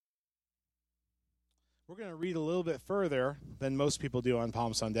We're going to read a little bit further than most people do on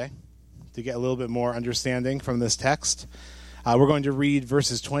Palm Sunday to get a little bit more understanding from this text. We're going to read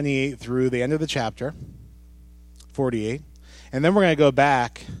verses 28 through the end of the chapter, 48, and then we're going to go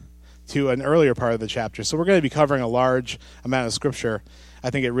back to an earlier part of the chapter. So we're going to be covering a large amount of scripture. I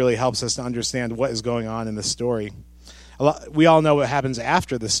think it really helps us to understand what is going on in this story. We all know what happens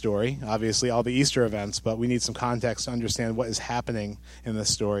after this story, obviously, all the Easter events, but we need some context to understand what is happening in this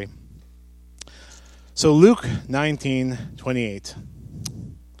story. So Luke 19:28.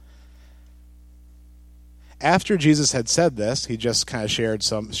 After Jesus had said this, he just kind of shared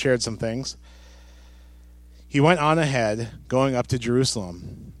some things. He went on ahead, going up to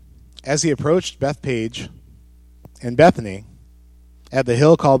Jerusalem. As he approached Bethphage and Bethany, at the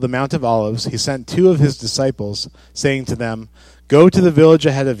hill called the Mount of Olives, he sent two of his disciples, saying to them, "Go to the village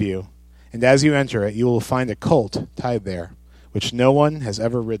ahead of you, and as you enter it, you will find a colt tied there, which no one has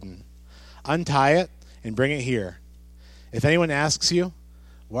ever ridden. Untie it and bring it here. If anyone asks you,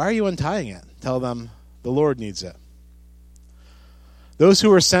 'Why are you untying it?' tell them, 'The Lord needs it.'" Those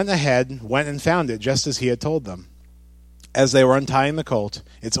who were sent ahead went and found it just as he had told them. As they were untying the colt,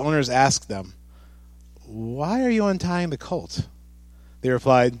 its owners asked them, "Why are you untying the colt?" They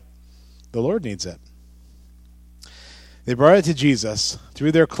replied, "The Lord needs it." They brought it to Jesus,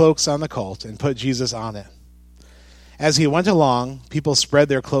 threw their cloaks on the colt, and put Jesus on it. As he went along, people spread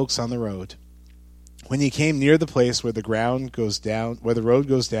their cloaks on the road. When he came near the place where the road goes down,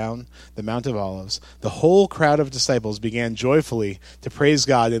 the Mount of Olives, the whole crowd of disciples began joyfully to praise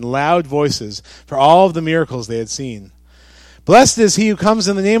God in loud voices for all of the miracles they had seen. "Blessed is he who comes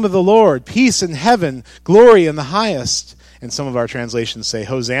in the name of the Lord, peace in heaven, glory in the highest." And some of our translations say,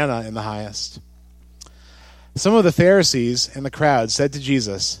 "Hosanna in the highest." Some of the Pharisees and the crowd said to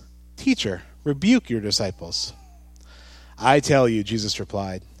Jesus, "Teacher, rebuke your disciples." "I tell you," Jesus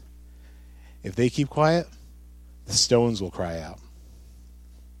replied, "if they keep quiet, the stones will cry out."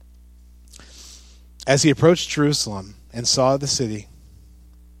 As he approached Jerusalem and saw the city,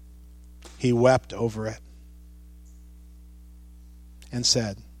 he wept over it and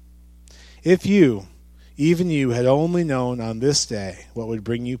said, "If you, even you, had only known on this day what would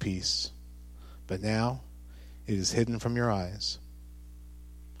bring you peace, but now it is hidden from your eyes.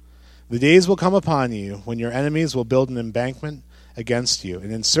 The days will come upon you when your enemies will build an embankment against you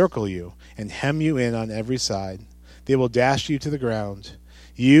and encircle you and hem you in on every side. They will dash you to the ground,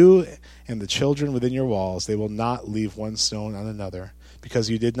 you and the children within your walls. They will not leave one stone on another, because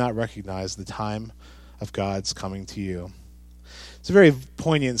you did not recognize the time of God's coming to you." It's a very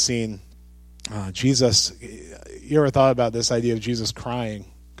poignant scene. Jesus, you ever thought about this idea of Jesus crying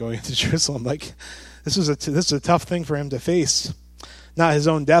going into Jerusalem? Like, this is a tough thing for him to face. Not his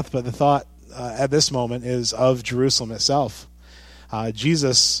own death, but the thought at this moment is of Jerusalem itself.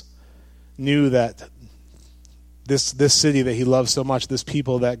 Jesus knew that this city that he loved so much, this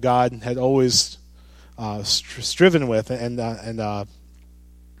people that God had always striven with and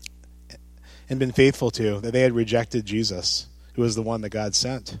been faithful to, that they had rejected Jesus, who was the one that God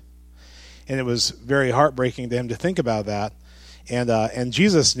sent. And it was very heartbreaking to him to think about that. And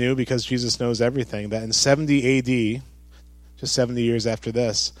Jesus knew, because Jesus knows everything, that in 70 A.D., just 70 years after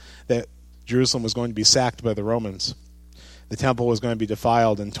this, that Jerusalem was going to be sacked by the Romans. The temple was going to be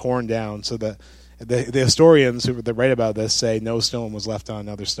defiled and torn down, so that the historians who write about this say no stone was left on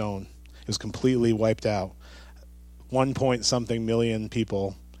another stone. It was completely wiped out. 1 point something million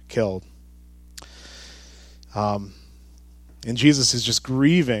people killed. And Jesus is just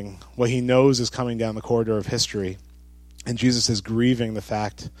grieving what he knows is coming down the corridor of history. And Jesus is grieving the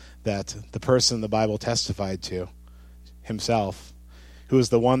fact that the person the Bible testified to, himself, who was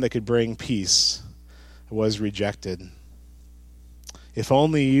the one that could bring peace, was rejected. "If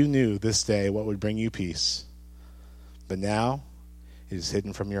only you knew this day what would bring you peace, but now it is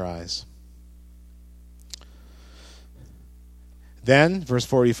hidden from your eyes." Then, verse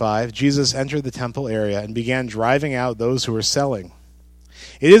 45, Jesus entered the temple area and began driving out those who were selling.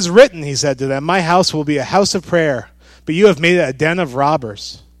 "It is written," he said to them, "My house will be a house of prayer, but you have made it a den of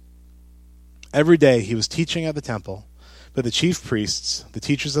robbers." Every day he was teaching at the temple, but the chief priests, the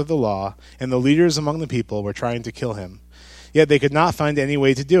teachers of the law, and the leaders among the people were trying to kill him. Yet they could not find any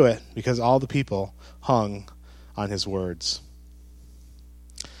way to do it, because all the people hung on his words.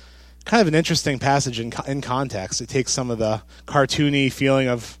 Kind of an interesting passage in context. It takes some of the cartoony feeling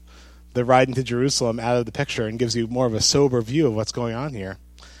of the ride into Jerusalem out of the picture and gives you more of a sober view of what's going on here.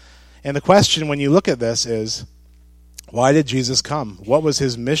 And the question when you look at this is, why did Jesus come? What was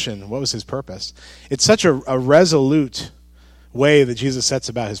his mission? What was his purpose? It's such a resolute way that Jesus sets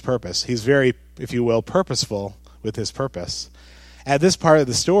about his purpose. He's very, if you will, purposeful with his purpose. At this part of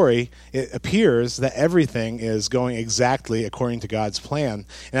the story, it appears that everything is going exactly according to God's plan.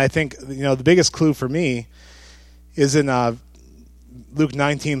 And I think, the biggest clue for me is in Luke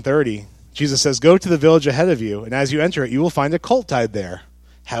 19:30. Jesus says, "Go to the village ahead of you, and as you enter it, you will find a colt tied there."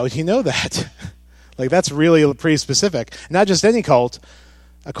 How would he know that? That's really pretty specific. Not just any colt,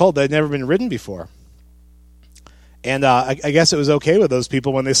 a colt that had never been ridden before. And I guess it was okay with those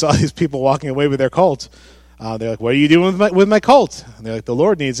people when they saw these people walking away with their colt. They're like, "What are you doing with my colt?" And they're like, "The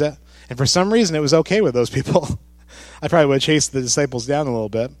Lord needs it." And for some reason, it was okay with those people. I probably would have chased the disciples down a little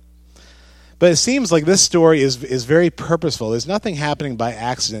bit. But it seems like this story is very purposeful. There's nothing happening by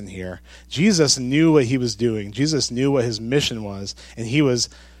accident here. Jesus knew what he was doing. Jesus knew what his mission was, and he was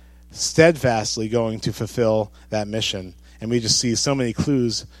steadfastly going to fulfill that mission. And we just see so many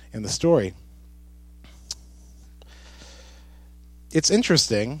clues in the story. It's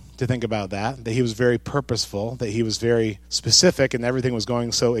interesting to think about that he was very purposeful, that he was very specific, and everything was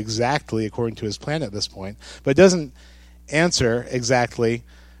going so exactly according to his plan at this point. But it doesn't answer exactly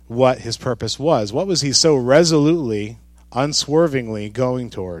what his purpose was. What was he so resolutely, unswervingly going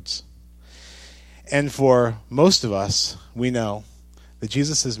towards? And for most of us, we know that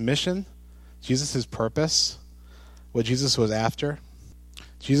Jesus' mission, Jesus' purpose, what Jesus was after,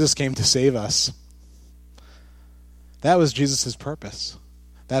 Jesus came to save us. That was Jesus' purpose.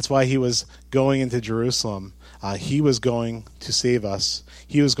 That's why he was going into Jerusalem. He was going to save us.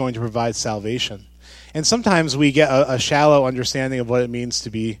 He was going to provide salvation. And sometimes we get a shallow understanding of what it means to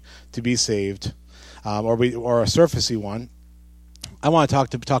be saved, or a surfacey one. I want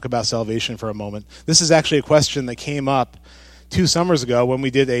to talk about salvation for a moment. This is actually a question that came up 2 summers ago when we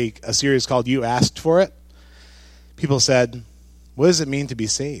did a series called You Asked For It. People said, "What does it mean to be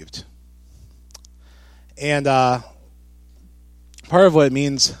saved?" And part of what it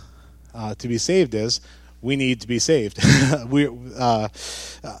means to be saved is we need to be saved.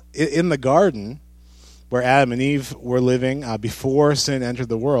 In the garden, where Adam and Eve were living before sin entered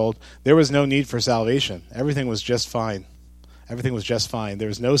the world, there was no need for salvation. Everything was just fine. Everything was just fine. There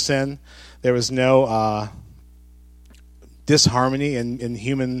was no sin. There was no disharmony in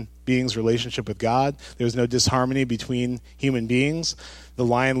human beings' relationship with God. There was no disharmony between human beings. The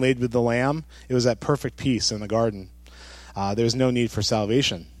lion laid with the lamb. It was at perfect peace in the garden. There was no need for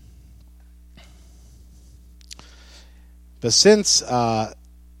salvation. But since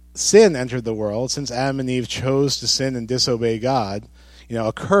sin entered the world, since Adam and Eve chose to sin and disobey God,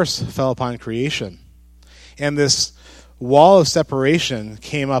 a curse fell upon creation. And this wall of separation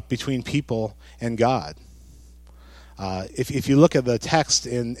came up between people and God. If you look at the text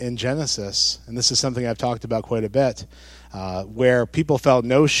in Genesis, and this is something I've talked about quite a bit, where people felt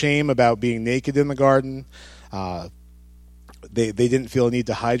no shame about being naked in the garden. They didn't feel a need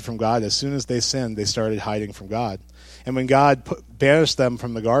to hide from God. As soon as they sinned, they started hiding from God. And when God banished them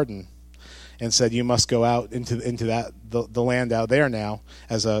from the garden and said, "You must go out into the land out there now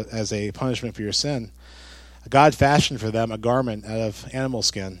as a punishment for your sin," God fashioned for them a garment out of animal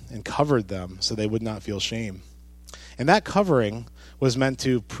skin and covered them so they would not feel shame. And that covering was meant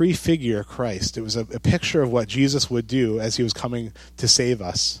to prefigure Christ. It was a picture of what Jesus would do as he was coming to save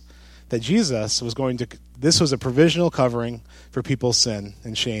us. That Jesus was this was a provisional covering for people's sin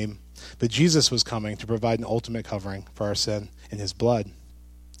and shame, but Jesus was coming to provide an ultimate covering for our sin in his blood.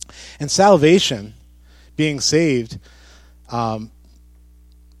 And salvation, being saved,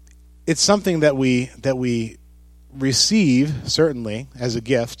 it's something that we receive, certainly, as a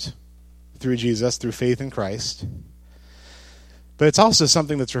gift through Jesus, through faith in Christ. But it's also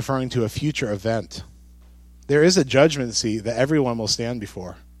something that's referring to a future event. There is a judgment seat that everyone will stand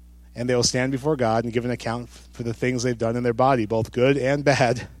before. And they will stand before God and give an account for the things they've done in their body, both good and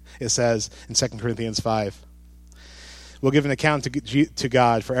bad, it says in 2 Corinthians 5. We'll give an account to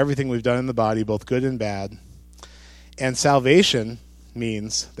God for everything we've done in the body, both good and bad. And salvation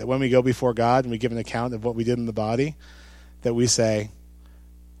means that when we go before God and we give an account of what we did in the body, that we say,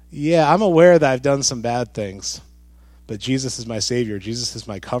 "Yeah, I'm aware that I've done some bad things, but Jesus is my Savior. Jesus is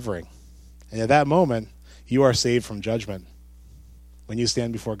my covering." And at that moment, you are saved from judgment when you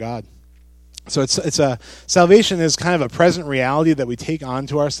stand before God. So salvation is kind of a present reality that we take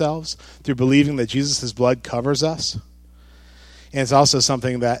onto ourselves through believing that Jesus' blood covers us. And it's also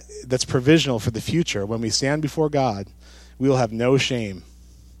something that's provisional for the future. When we stand before God, we will have no shame.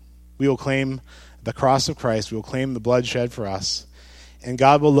 We will claim the cross of Christ. We will claim the blood shed for us. And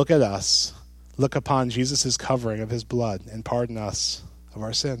God will look at us, look upon Jesus' covering of his blood, and pardon us of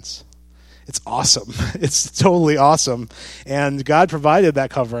our sins. It's awesome. It's totally awesome. And God provided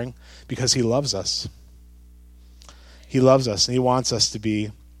that covering because he loves us. He loves us, and he wants us to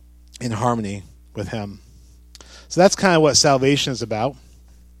be in harmony with him. So that's kind of what salvation is about.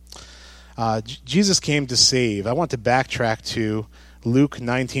 Jesus came to save. I want to backtrack to Luke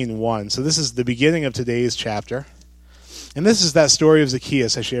 19:1. So this is the beginning of today's chapter. And this is that story of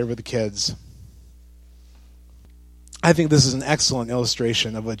Zacchaeus I shared with the kids. I think this is an excellent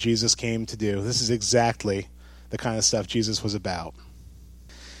illustration of what Jesus came to do. This is exactly the kind of stuff Jesus was about.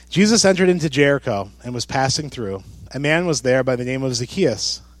 Jesus entered into Jericho and was passing through. A man was there by the name of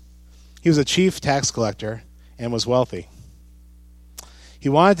Zacchaeus. He was a chief tax collector and was wealthy. He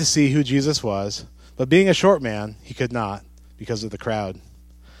wanted to see who Jesus was, but being a short man, he could not because of the crowd.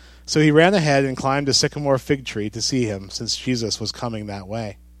 So he ran ahead and climbed a sycamore fig tree to see him, since Jesus was coming that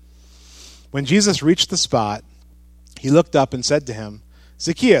way. When Jesus reached the spot, he looked up and said to him,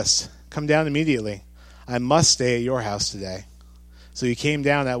 "Zacchaeus, come down immediately. I must stay at your house today." So he came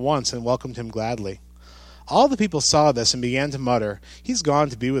down at once and welcomed him gladly. All the people saw this and began to mutter, "He's gone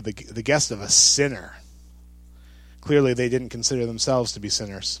to be with the guest of a sinner." Clearly, they didn't consider themselves to be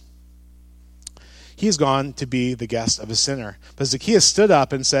sinners. He's gone to be the guest of a sinner. But Zacchaeus stood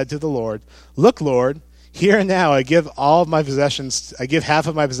up and said to the Lord, "Look, Lord, here and now I give half of my possessions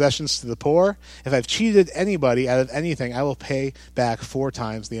to the poor. If I've cheated anybody out of anything, I will pay back 4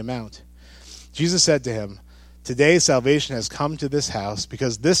 times the amount." Jesus said to him, "Today salvation has come to this house,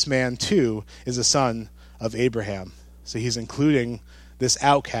 because this man too is a son of Abraham." So he's including this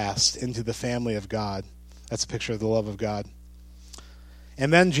outcast into the family of God. That's a picture of the love of God.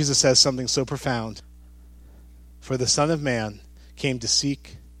 And then Jesus says something so profound. "For the Son of Man came to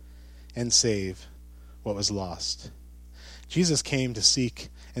seek and save what was lost." Jesus came to seek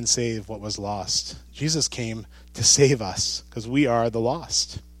and save what was lost. Jesus came to save us because we are the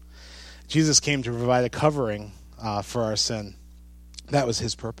lost. Jesus came to provide a covering for our sin. That was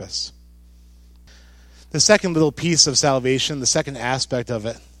his purpose. The second little piece of salvation, the second aspect of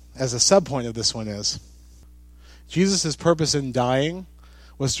it, as a subpoint of this one is, Jesus' purpose in dying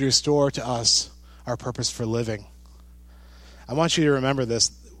was to restore to us our purpose for living. I want you to remember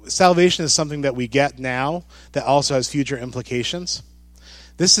this. Salvation is something that we get now that also has future implications.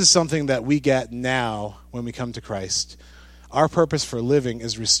 This is something that we get now when we come to Christ. Our purpose for living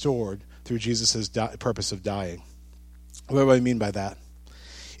is restored through Jesus' purpose of dying. What do I mean by that?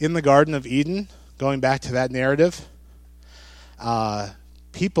 In the Garden of Eden, going back to that narrative,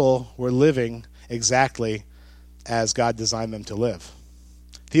 people were living exactly as God designed them to live.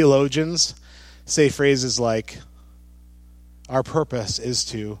 Theologians say phrases like, our purpose is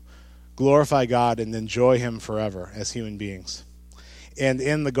to glorify God and enjoy him forever as human beings. And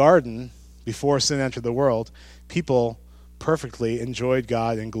in the garden, before sin entered the world, people perfectly enjoyed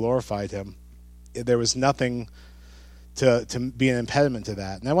God and glorified him. There was nothing to be an impediment to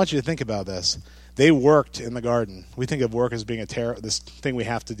that. And I want you to think about this. They worked in the garden. We think of work as being this thing we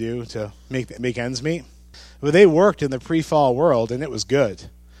have to do to make ends meet. But they worked in the pre-fall world, and it was good.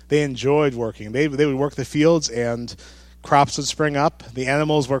 They enjoyed working. They would work the fields, and crops would spring up. The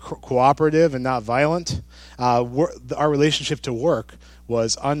animals were cooperative and not violent. Our relationship to work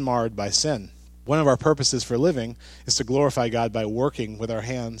was unmarred by sin. One of our purposes for living is to glorify God by working with our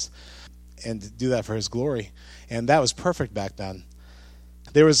hands and do that for his glory. And that was perfect back then.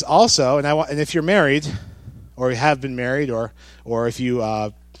 There was also, and if you're married, or you have been married, or if you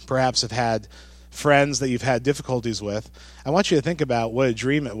perhaps have had friends that you've had difficulties with, I want you to think about what a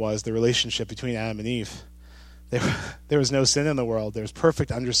dream it was, the relationship between Adam and Eve. There was no sin in the world. There was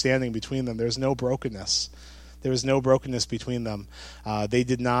perfect understanding between them. There was no brokenness. There was no brokenness between them.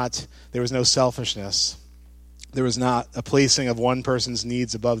 There was no selfishness. There was not a placing of one person's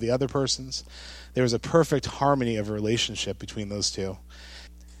needs above the other person's. There was a perfect harmony of a relationship between those two.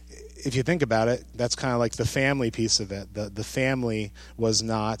 If you think about it, that's kind of like the family piece of it. The family was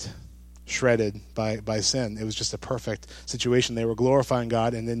not shredded by sin. It was just a perfect situation. They were glorifying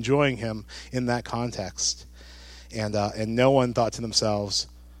God and enjoying him in that context. And no one thought to themselves,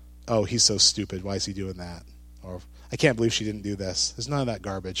 "Oh, he's so stupid. Why is he doing that?" Or, "I can't believe she didn't do this." There's none of that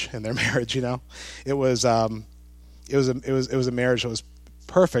garbage in their marriage, you know. It was a marriage that was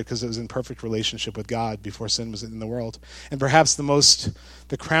perfect because it was in perfect relationship with God before sin was in the world. And perhaps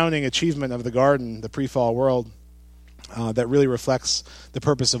the crowning achievement of the garden, the pre-fall world, that really reflects the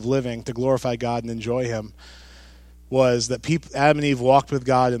purpose of living, to glorify God and enjoy him, was that Adam and Eve walked with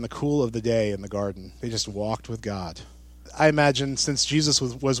God in the cool of the day in the garden. They just walked with God. I imagine since Jesus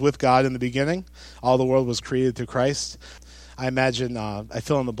was with God in the beginning, all the world was created through Christ. I imagine, I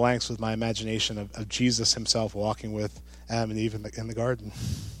fill in the blanks with my imagination of Jesus himself walking with Adam and Eve in the garden.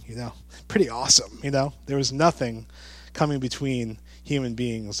 You know, pretty awesome, you know. There was nothing coming between human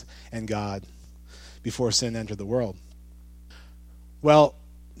beings and God before sin entered the world. Well,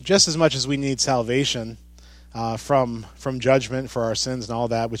 just as much as we need salvation, from judgment for our sins and all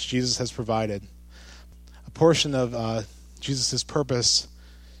that, which Jesus has provided. A portion of Jesus' purpose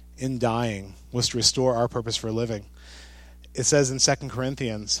in dying was to restore our purpose for living. It says in 2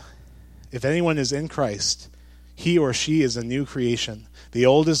 Corinthians, if anyone is in Christ, he or she is a new creation. The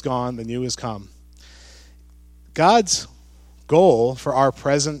old is gone, the new is come. God's goal for our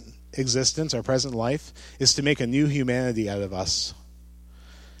present existence, our present life, is to make a new humanity out of us.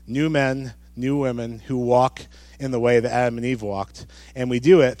 New men, new women who walk in the way that Adam and Eve walked. And we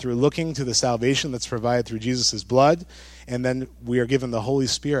do it through looking to the salvation that's provided through Jesus' blood, and then we are given the Holy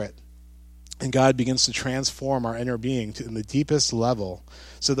Spirit. And God begins to transform our inner being to in the deepest level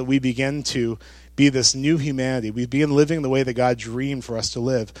so that we begin to be this new humanity. We begin living the way that God dreamed for us to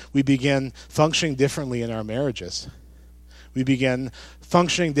live. We begin functioning differently in our marriages. We begin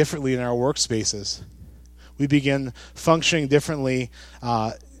functioning differently in our workspaces. We begin functioning differently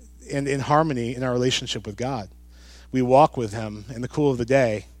and in harmony in our relationship with God. We walk with him in the cool of the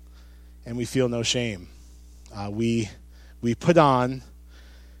day, and we feel no shame. We put on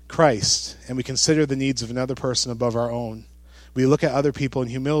Christ, and we consider the needs of another person above our own. We look at other people in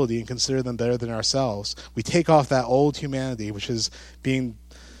humility and consider them better than ourselves. We take off that old humanity, which is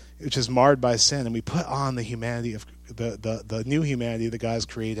marred by sin, and we put on the humanity of the new humanity that God is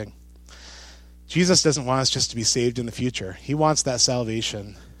creating. Jesus doesn't want us just to be saved in the future. He wants that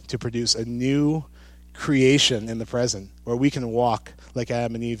salvation to produce a new creation in the present, where we can walk like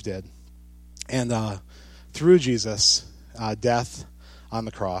Adam and Eve did. And through Jesus' death on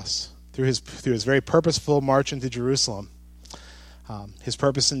the cross, through his very purposeful march into Jerusalem, his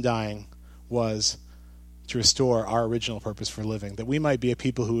purpose in dying was to restore our original purpose for living, that we might be a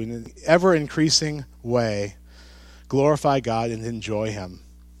people who in an ever-increasing way glorify God and enjoy him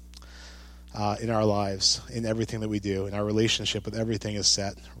in our lives, in everything that we do, in our relationship with everything is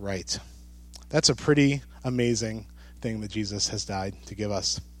set right. That's a pretty amazing thing that Jesus has died to give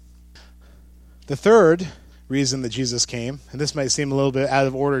us. The third reason that Jesus came, and this might seem a little bit out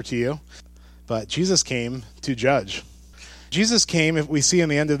of order to you, but Jesus came to judge. Jesus came, if we see in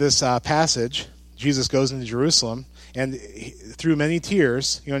the end of this passage, Jesus goes into Jerusalem, and through many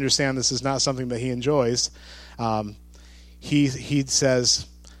tears, you understand this is not something that he enjoys. He says,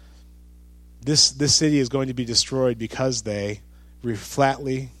 this city is going to be destroyed because they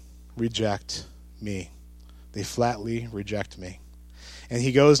flatly reject me. They flatly reject me. And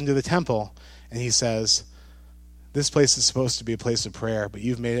he goes into the temple, and he says, this place is supposed to be a place of prayer, but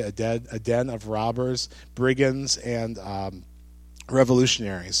you've made it a den of robbers, brigands, and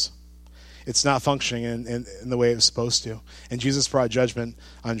revolutionaries. It's not functioning in the way it was supposed to. And Jesus brought judgment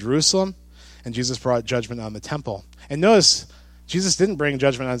on Jerusalem, and Jesus brought judgment on the temple. And notice, Jesus didn't bring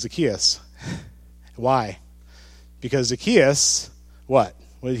judgment on Zacchaeus. Why? Because Zacchaeus, what?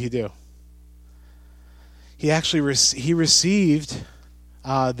 What did he do? He actually received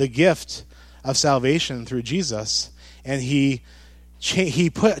the gift of salvation through Jesus, and he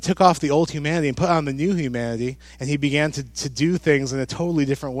took off the old humanity and put on the new humanity, and he began to do things in a totally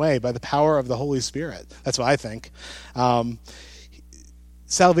different way by the power of the Holy Spirit. That's what I think.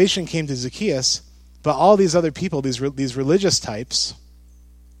 Salvation came to Zacchaeus, but all these other people, these religious types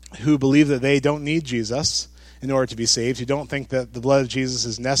who believe that they don't need Jesus in order to be saved, who don't think that the blood of Jesus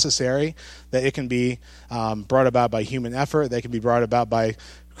is necessary, that it can be brought about by human effort, that it can be brought about by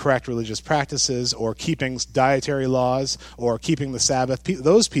correct religious practices or keeping dietary laws or keeping the Sabbath.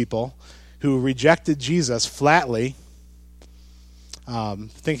 Those people who rejected Jesus flatly,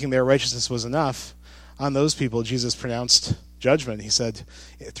 thinking their righteousness was enough, on those people Jesus pronounced judgment. He said,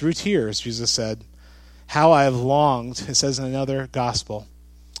 through tears, Jesus said, how I have longed, it says in another gospel,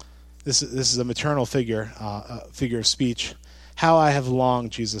 this is a maternal figure of speech, how I have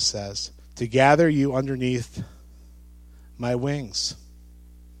longed, Jesus says, to gather you underneath my wings.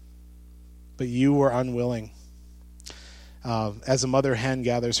 But you were unwilling. As a mother hen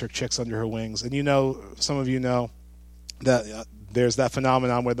gathers her chicks under her wings. And some of you know that there's that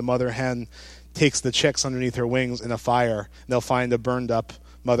phenomenon where the mother hen takes the chicks underneath her wings in a fire. And they'll find a burned up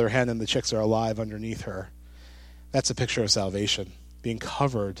mother hen and the chicks are alive underneath her. That's a picture of salvation, being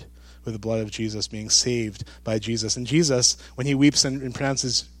covered with the blood of Jesus, being saved by Jesus. And Jesus, when he weeps and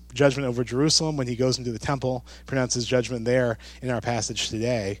pronounces judgment over Jerusalem, when he goes into the temple, pronounces judgment there in our passage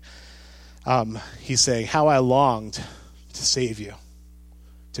today, he's saying, how I longed to save you,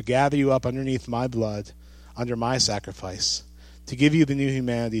 to gather you up underneath my blood, under my sacrifice, to give you the new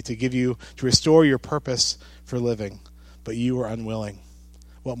humanity, to restore your purpose for living, but you were unwilling.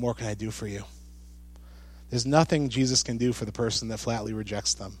 What more can I do for you? There's nothing Jesus can do for the person that flatly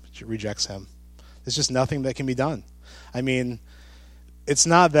rejects him. There's just nothing that can be done. I mean, it's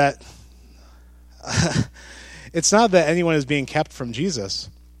not that it's not that anyone is being kept from Jesus.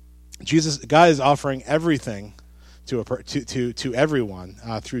 God is offering everything to everyone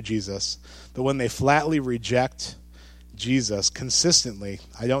through Jesus. But when they flatly reject Jesus consistently,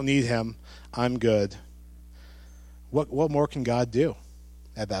 I don't need him, I'm good. What more can God do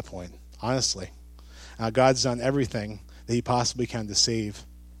at that point? Honestly, God's done everything that he possibly can to save.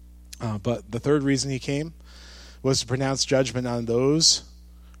 But the third reason he came was to pronounce judgment on those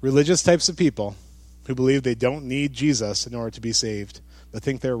religious types of people who believe they don't need Jesus in order to be saved, but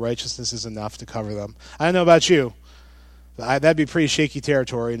think their righteousness is enough to cover them. I don't know about you, but that'd be pretty shaky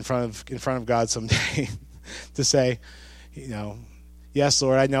territory in front of God someday to say, yes,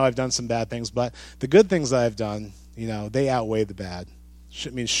 Lord, I know I've done some bad things, but the good things that I've done, they outweigh the bad. I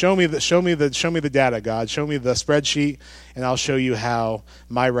mean, show me the data, God. Show me the spreadsheet, and I'll show you how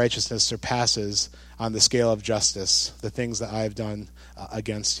my righteousness surpasses on the scale of justice the things that I've done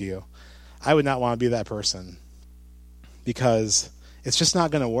against you. I would not want to be that person, because it's just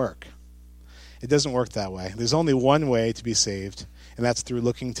not going to work. It doesn't work that way. There's only one way to be saved, and that's through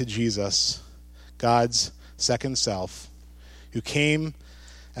looking to Jesus, God's second self, who came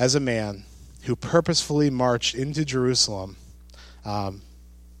as a man, who purposefully marched into Jerusalem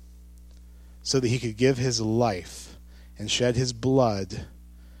so that he could give his life and shed his blood,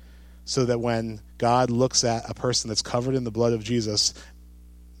 so that when God looks at a person that's covered in the blood of Jesus,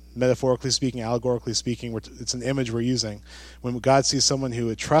 metaphorically speaking, allegorically speaking, it's an image we're using. When God sees someone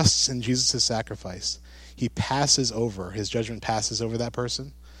who trusts in Jesus' sacrifice, he passes over, his judgment passes over that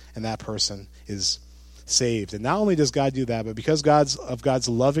person, and that person is saved. And not only does God do that, but because of God's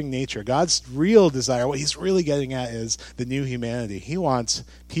loving nature, God's real desire, what he's really getting at is the new humanity. He wants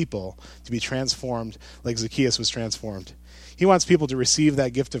people to be transformed like Zacchaeus was transformed. He wants people to receive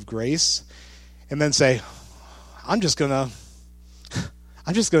that gift of grace and then say, I'm just gonna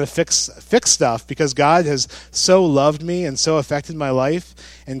fix stuff because God has so loved me and so affected my life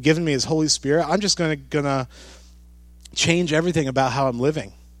and given me his Holy Spirit. I'm just gonna change everything about how I'm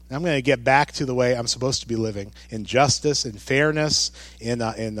living. I'm going to get back to the way I'm supposed to be living, in justice, in fairness, in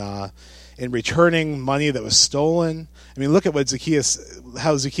returning money that was stolen. I mean, look at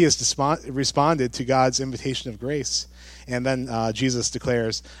how Zacchaeus responded to God's invitation of grace. And then Jesus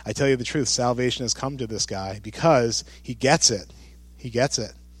declares, I tell you the truth, salvation has come to this guy because he gets it. He gets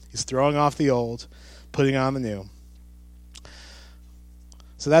it. He's throwing off the old, putting on the new.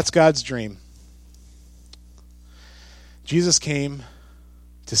 So that's God's dream. Jesus came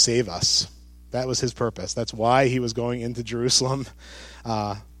to save us. That was his purpose. That's why he was going into Jerusalem,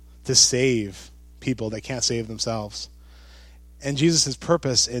 to save people that can't save themselves. And Jesus'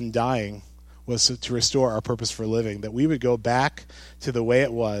 purpose in dying was to restore our purpose for living, that we would go back to the way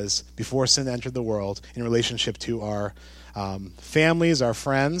it was before sin entered the world in relationship to our families, our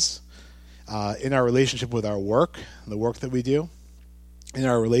friends, in our relationship with our work, the work that we do, in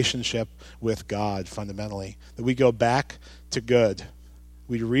our relationship with God fundamentally, that we go back to good.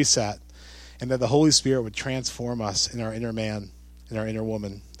 We'd reset, and that the Holy Spirit would transform us in our inner man, in our inner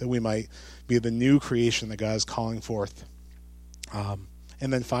woman, that we might be the new creation that God is calling forth.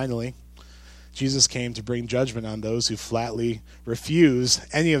 And then finally, Jesus came to bring judgment on those who flatly refuse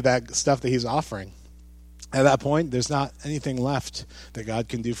any of that stuff that he's offering. At that point, there's not anything left that God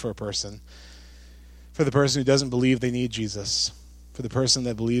can do for a person. For the person who doesn't believe they need Jesus, for the person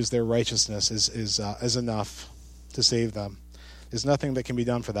that believes their righteousness is enough to save them. There's nothing that can be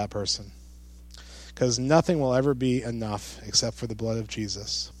done for that person, because nothing will ever be enough except for the blood of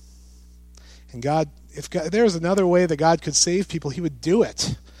Jesus. And if there was another way that God could save people, he would do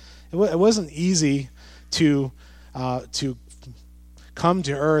it. It wasn't easy to come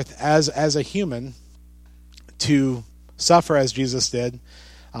to earth as a human, to suffer as Jesus did.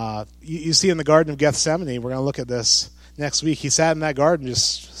 You see in the Garden of Gethsemane, we're going to look at this next week, he sat in that garden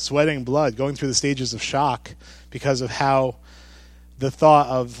just sweating blood, going through the stages of shock because of how the thought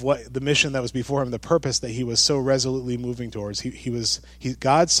of what the mission that was before him, the purpose that he was so resolutely moving towards.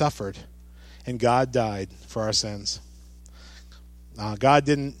 God suffered, and God died for our sins. God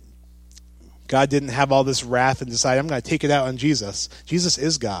didn't have all this wrath and decide, I'm going to take it out on Jesus. Jesus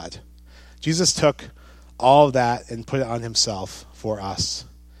is God. Jesus took all of that and put it on himself for us.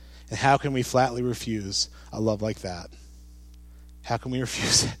 And how can we flatly refuse a love like that? How can we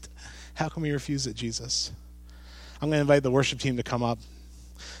refuse it? How can we refuse it, Jesus? I'm going to invite the worship team to come up.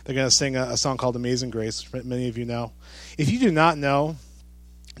 They're going to sing a song called Amazing Grace, which many of you know. If you do not know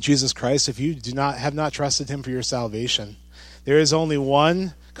Jesus Christ, if you have not trusted him for your salvation, there is only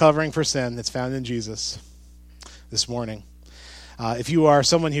one covering for sin that's found in Jesus this morning. If you are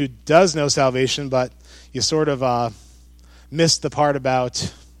someone who does know salvation, but you sort of missed the part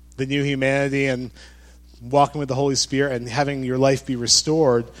about the new humanity and walking with the Holy Spirit and having your life be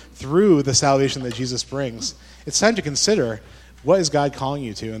restored through the salvation that Jesus brings, it's time to consider, what is God calling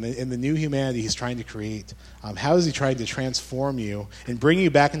you to in the new humanity he's trying to create? How is he trying to transform you and bring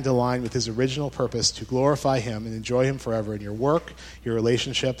you back into line with his original purpose to glorify him and enjoy him forever in your work, your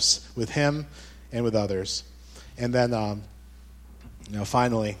relationships with him, and with others? And then,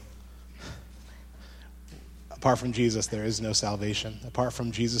 finally, apart from Jesus, there is no salvation. Apart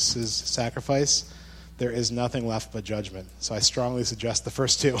from Jesus' sacrifice, there is nothing left but judgment. So I strongly suggest the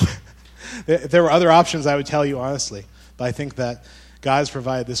first two. If there were other options, I would tell you honestly. But I think that God has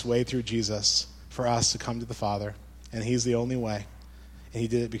provided this way through Jesus for us to come to the Father, and he's the only way. And he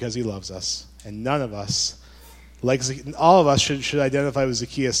did it because he loves us. And none of us, all of us should identify with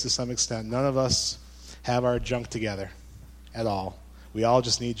Zacchaeus to some extent. None of us have our junk together at all. We all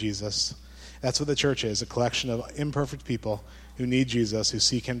just need Jesus. That's what the church is, a collection of imperfect people who need Jesus, who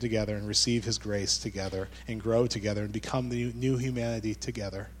seek him together and receive his grace together and grow together and become the new humanity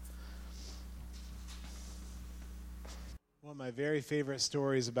together. One of my very favorite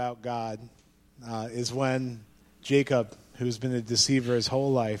stories about God is when Jacob, who's been a deceiver his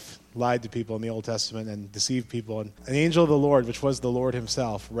whole life, lied to people in the Old Testament and deceived people. And an angel of the Lord, which was the Lord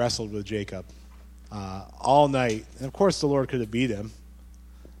himself, wrestled with Jacob all night. And of course the Lord could have beat him.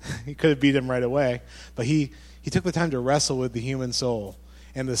 He could have beat him right away. But he took the time to wrestle with the human soul.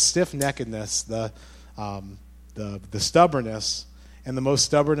 And the stiff-neckedness, the stubbornness, and the most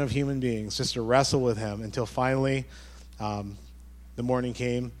stubborn of human beings, just to wrestle with him until finally the morning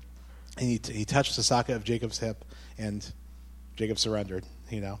came, and he touched the socket of Jacob's hip, and Jacob surrendered.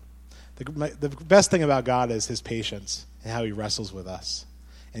 The best thing about God is his patience and how he wrestles with us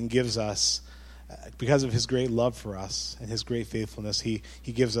and gives us, because of his great love for us and his great faithfulness, he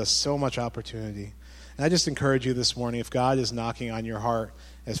gives us so much opportunity. And I just encourage you this morning, if God is knocking on your heart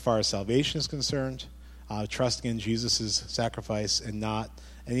as far as salvation is concerned, trusting in Jesus' sacrifice and not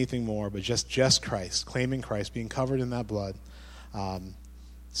anything more, but just Christ, claiming Christ, being covered in that blood,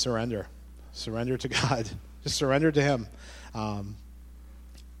 surrender to God. Just surrender to him. And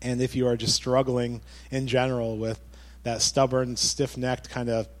if you are just struggling in general with that stubborn, stiff-necked kind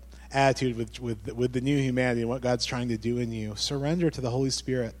of attitude with the new humanity and what God's trying to do in you, surrender to the Holy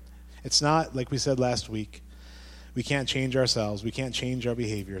Spirit. It's not, like we said last week, we can't change ourselves. We can't change our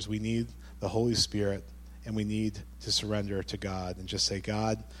behaviors. We need the Holy Spirit, and we need to surrender to God and just say,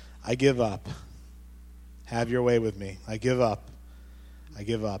 God, I give up. Have your way with me. I give up.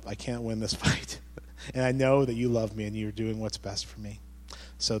 I can't win this fight. And I know that you love me and you're doing what's best for me.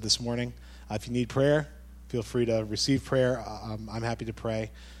 So this morning, if you need prayer, feel free to receive prayer. I'm happy to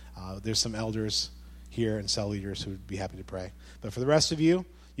pray. There's some elders here and cell leaders who would be happy to pray. But for the rest of you,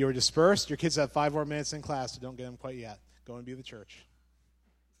 you are dispersed. Your kids have 5 more minutes in class, so don't get them quite yet. Go and be the church.